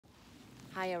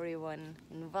Hi everyone,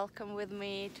 and welcome with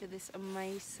me to this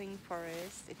amazing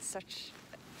forest. It's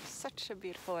such a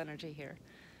beautiful energy here.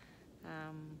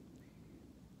 Um,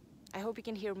 I hope you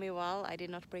can hear me well. I did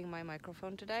not bring my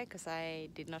microphone today because I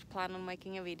did not plan on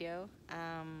making a video.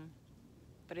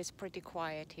 But it's pretty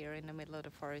quiet here in the middle of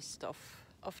the forest off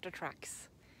the tracks.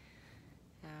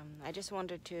 I just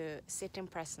wanted to sit in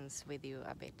presence with you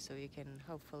a bit so you can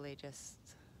hopefully just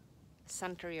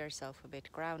center yourself a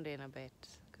bit, ground in a bit,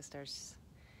 because there's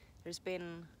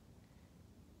been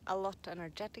a lot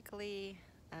energetically.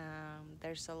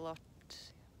 There's a lot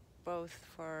both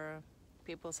for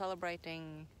people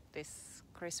celebrating this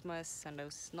Christmas and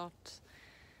those not.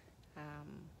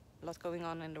 A lot going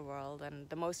on in the world, and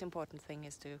the most important thing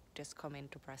is to just come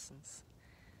into presence.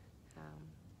 Um,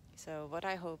 so what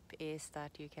I hope is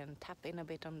that you can tap in a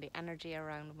bit on the energy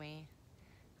around me.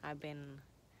 I've been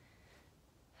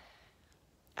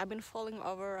falling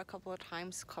over a couple of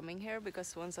times coming here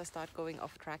because once I start going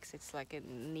off tracks, it's like a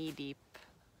knee-deep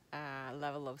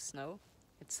level of snow.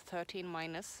 It's 13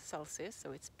 minus Celsius,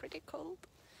 so it's pretty cold.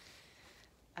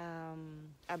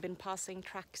 I've been passing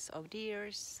tracks of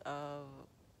deers, of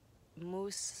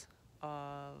moose,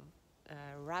 of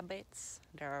rabbits.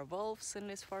 There are wolves in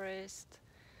this forest.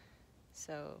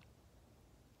 So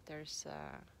there's,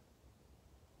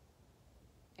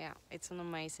 yeah, it's an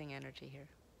amazing energy here.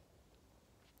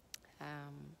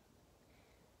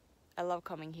 I love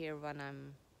coming here when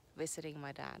I'm visiting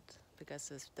my dad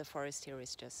because the forest here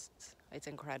is just, it's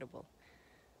incredible.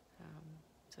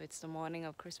 So it's the morning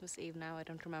of Christmas Eve now. I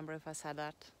don't remember if I said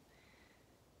that.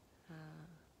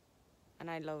 And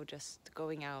I love just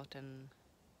going out, and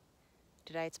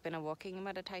today it's been a walking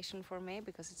meditation for me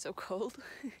because it's so cold.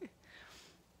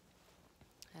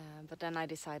 But then I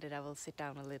decided I will sit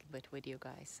down a little bit with you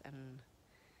guys and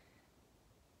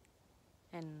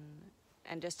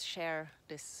just share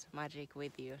this magic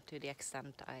with you to the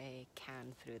extent I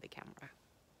can through the camera.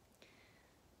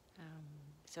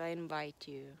 So I invite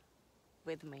you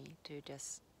with me to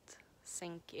just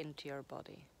sink into your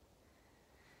body.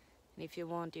 And if you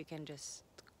want, you can just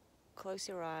close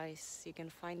your eyes, you can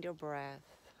find your breath.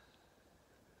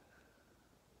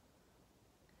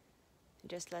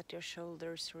 Just let your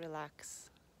shoulders relax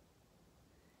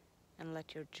and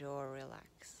let your jaw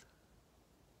relax.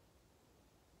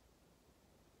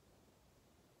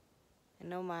 And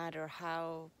no matter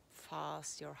how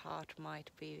fast your heart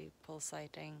might be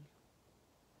pulsating,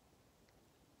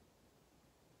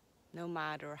 no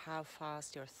matter how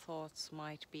fast your thoughts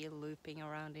might be looping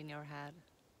around in your head,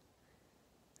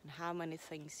 and how many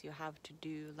things you have to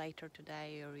do later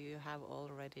today or you have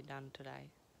already done today,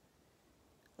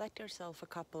 let yourself a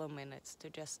couple of minutes to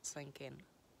just sink in.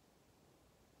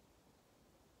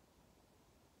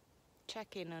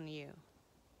 Check in on you,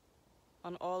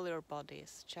 on all your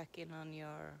bodies. Check in on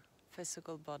your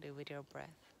physical body with your breath.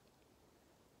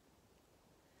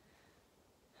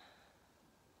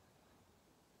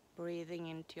 Breathing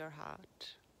into your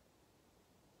heart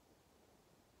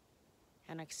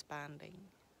and expanding.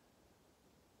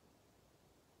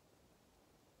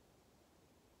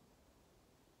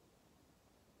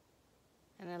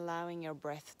 And allowing your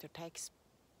breath to take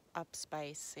up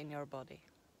space in your body.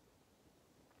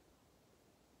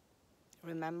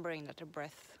 Remembering that the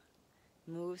breath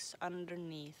moves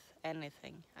underneath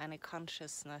anything, any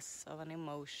consciousness of an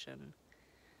emotion,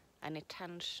 any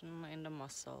tension in the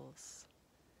muscles,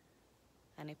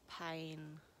 any pain.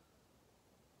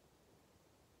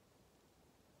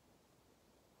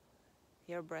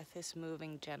 Your breath is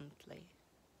moving gently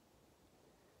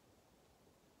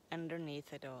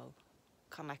underneath it all,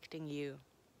 connecting you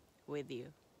with you.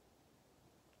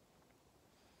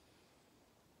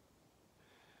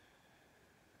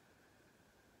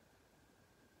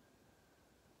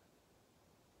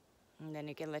 And then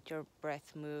you can let your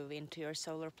breath move into your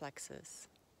solar plexus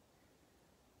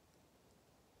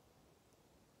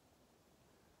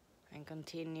and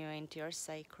continue into your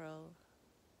sacral,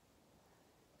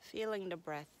 feeling the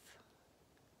breath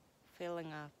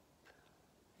filling up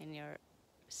in your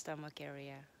stomach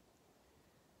area,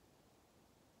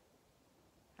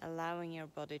 allowing your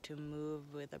body to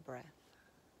move with the breath.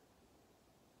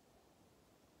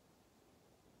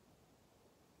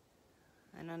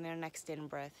 And on your next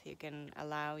in-breath, you can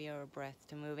allow your breath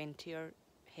to move into your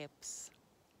hips,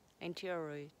 into your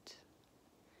root,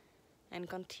 and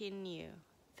continue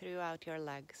throughout your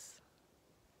legs,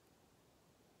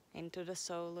 into the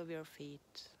sole of your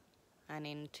feet, and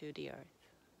into the earth.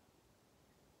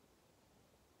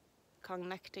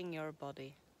 Connecting your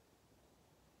body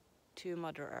to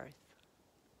Mother Earth.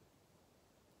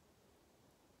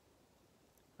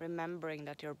 Remembering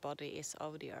that your body is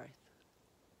of the earth.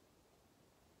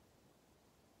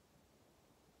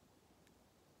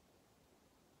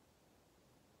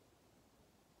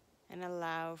 and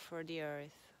allow for the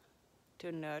earth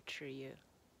to nurture you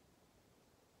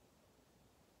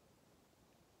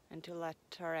and to let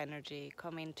her energy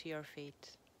come into your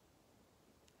feet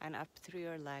and up through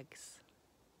your legs,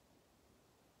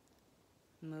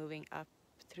 moving up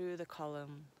through the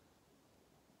column,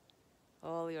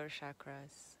 all your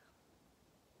chakras,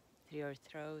 through your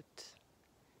throat,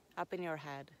 up in your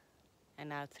head,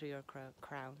 and out through your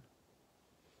crown.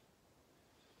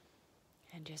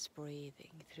 And just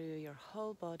breathing through your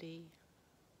whole body.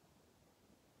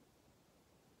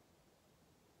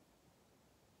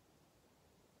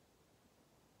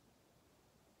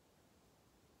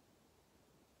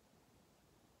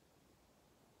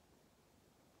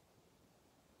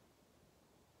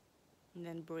 And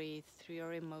then breathe through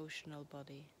your emotional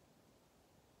body.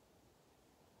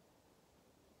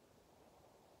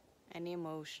 Any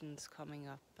emotions coming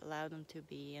up, allow them to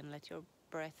be, and let your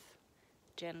breath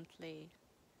gently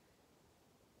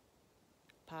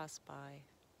pass by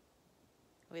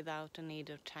without the need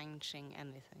of changing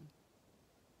anything,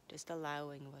 just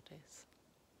allowing what is.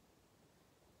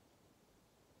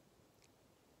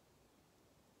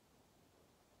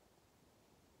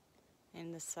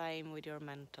 And the same with your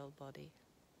mental body.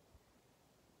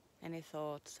 Any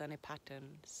thoughts, any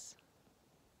patterns,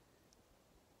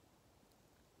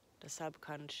 the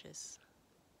subconscious,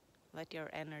 let your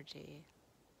energy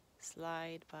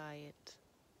slide by it.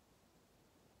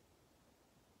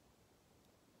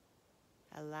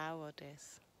 Allow what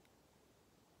is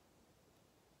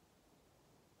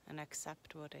and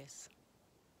accept what is,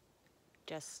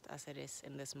 just as it is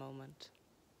in this moment.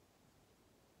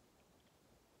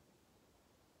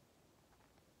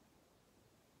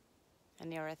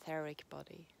 And your etheric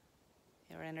body,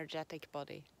 your energetic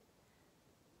body,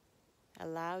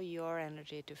 allow your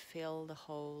energy to fill the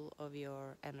whole of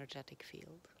your energetic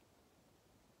field.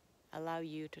 Allow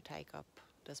you to take up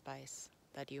the space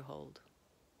that you hold.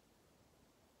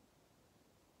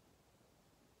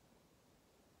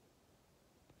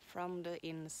 From the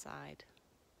inside,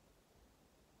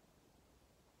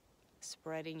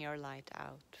 spreading your light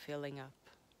out, filling up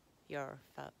your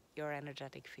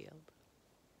energetic field.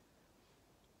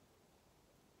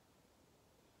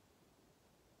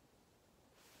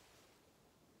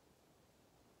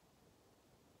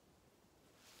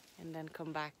 And then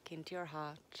come back into your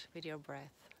heart with your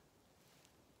breath.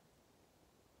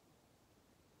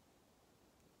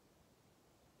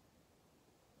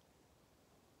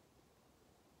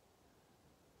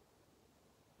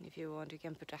 If you want, you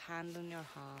can put a hand on your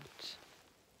heart,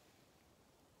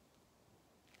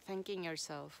 thanking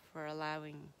yourself for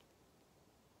allowing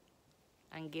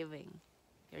and giving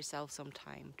yourself some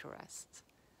time to rest,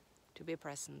 to be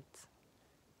present,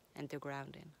 and to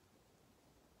ground in.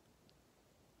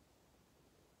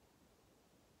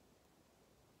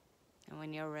 And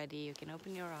when you're ready, you can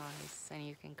open your eyes and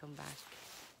you can come back.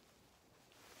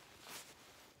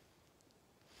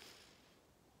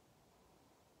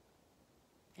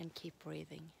 And keep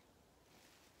breathing.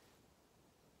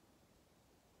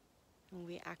 And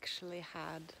we actually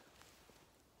had,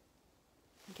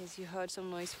 I guess you heard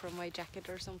some noise from my jacket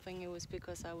or something. It was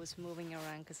because I was moving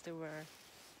around because there were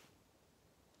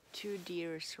 2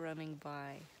 deers running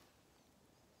by.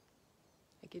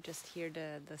 I could just hear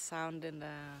the sound in the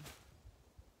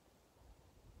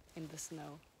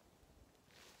snow.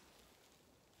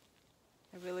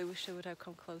 I really wish I would have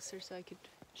come closer so I could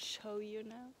show you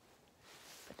now.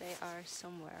 But they are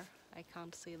somewhere. I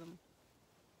can't see them.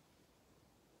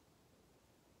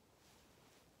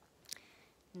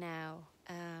 Now,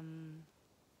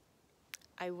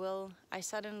 I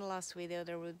said in the last video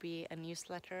there would be a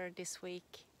newsletter this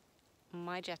week.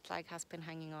 My jet lag has been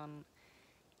hanging on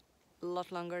a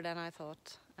lot longer than I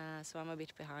thought, so I'm a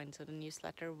bit behind. So the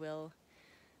newsletter will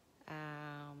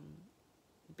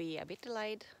be a bit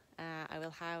delayed. I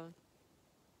will have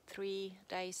 3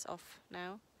 days off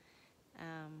now,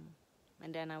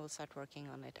 and then I will start working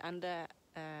on it. And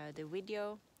the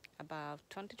video about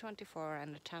 2024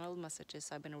 and the channel messages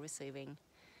I've been receiving.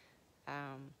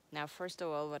 Now, first of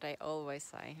all, what I always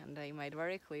say, and I made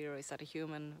very clear, is that a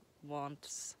human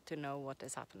wants to know what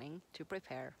is happening, to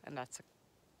prepare, and that's a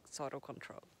sort of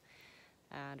control.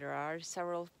 There are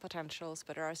several potentials,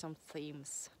 but there are some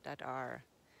themes that are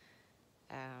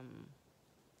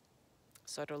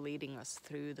sort of leading us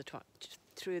through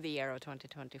the year of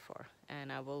 2024,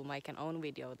 and I will make an own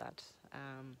video of that.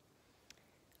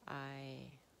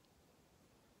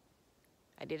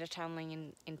 I did a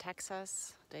channeling in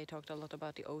Texas. They talked a lot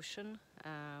about the ocean,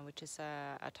 which is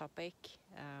a topic.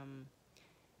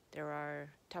 There are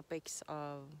topics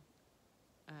of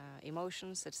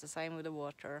emotions. It's the same with the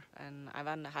water, and I've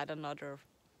had another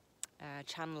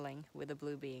channeling with the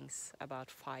blue beings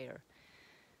about fire.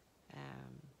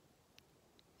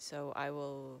 So I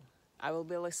will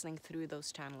be listening through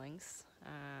those channelings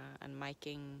and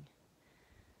making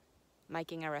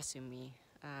a resume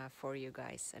for you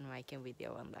guys and making a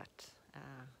video on that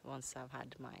once I've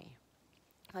had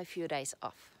my few days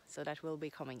off. So that will be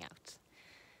coming out.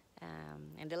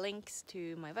 And the links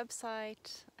to my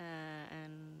website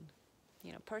and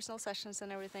personal sessions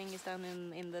and everything is down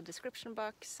in the description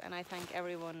box. And I thank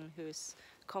everyone who's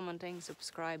commenting,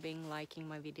 subscribing, liking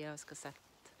my videos, because that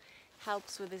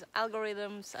helps with these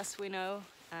algorithms, as we know.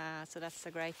 So that's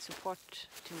a great support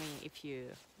to me if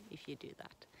you do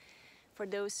that. For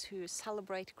those who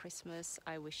celebrate Christmas,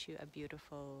 I wish you a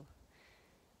beautiful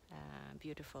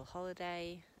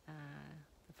holiday.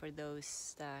 For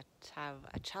those that have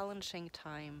a challenging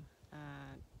time,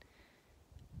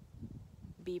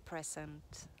 be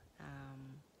present,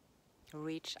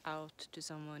 reach out to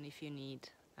someone if you need,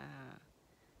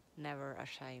 never a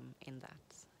shame in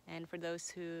that. And for those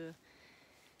who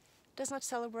does not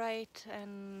celebrate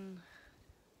and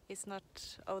is not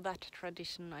of that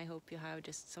tradition, I hope you have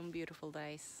just some beautiful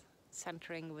days,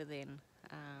 centering within,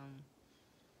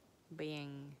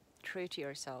 being true to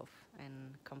yourself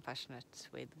and compassionate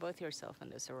with both yourself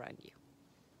and those around you.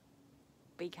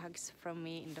 Big hugs from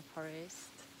me in the forest,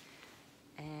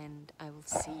 and I will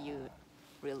see you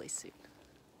really soon.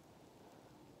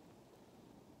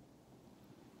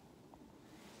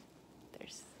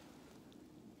 There's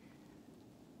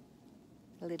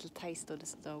a little taste of the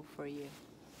snow for you.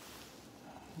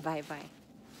 Bye bye.